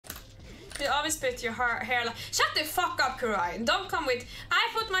always put your hair like... Shut the fuck up, Kurai. Don't come with... I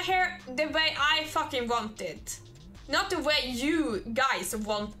put my hair the way I fucking want it. Not the way you guys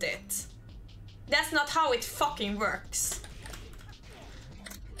want it. That's not how it fucking works.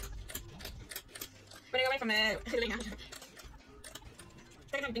 Running away from healing.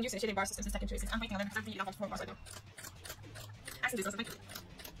 I've been using shitting bars since the second choices. I'm waiting on them to be level 4 bars right now. Actually, this also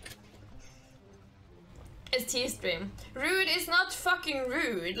It's T-stream. Rude is not fucking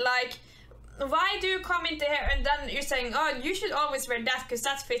rude. Like, why do you come into here and then you're saying, oh, you should always wear that because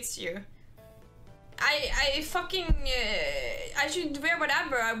that fits you. I fucking, I should wear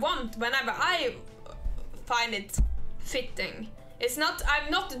whatever I want whenever I find it fitting. It's not, I'm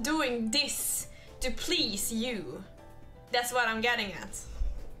not doing this to please you. That's what I'm getting at.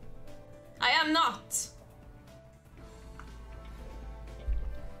 I am not.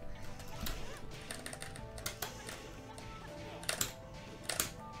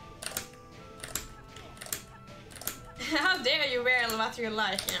 How dare you wear what you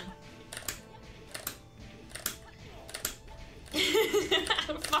like, yeah.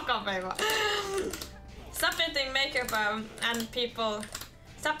 Fuck off, Ava. Stop putting makeup and people...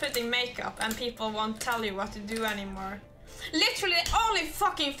 Stop putting makeup and people won't tell you what to do anymore. Literally the only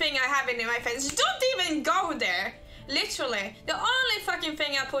fucking thing I have in my face... Don't even go there! Literally, the only fucking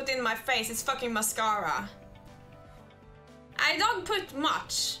thing I put in my face is fucking mascara. I don't put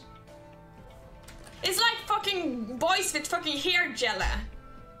much. It's like fucking boys with fucking hair jelly.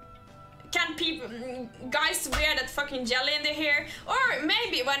 Can people, guys wear that fucking jelly in their hair? Or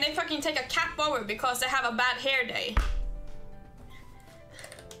maybe when they fucking take a cap over because they have a bad hair day.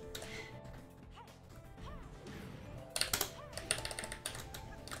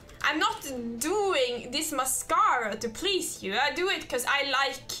 I'm not doing this mascara to please you. I do it because I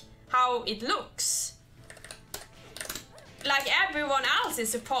like how it looks. Like everyone else is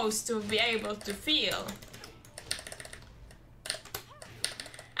supposed to be able to feel.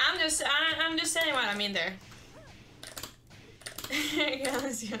 I'm just saying what I mean there.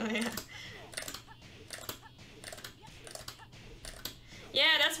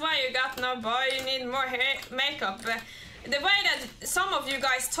 Yeah, that's why you got no boy. You need more hair makeup. The way that some of you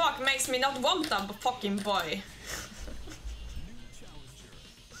guys talk makes me not want a fucking boy.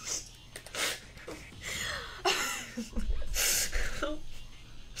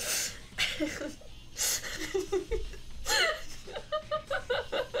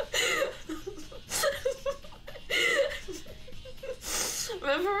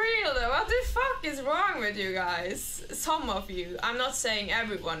 But for real though, what the fuck is wrong with you guys? Some of you, I'm not saying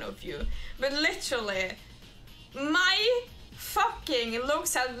every one of you, but literally, my fucking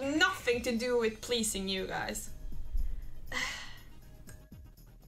looks have nothing to do with pleasing you guys.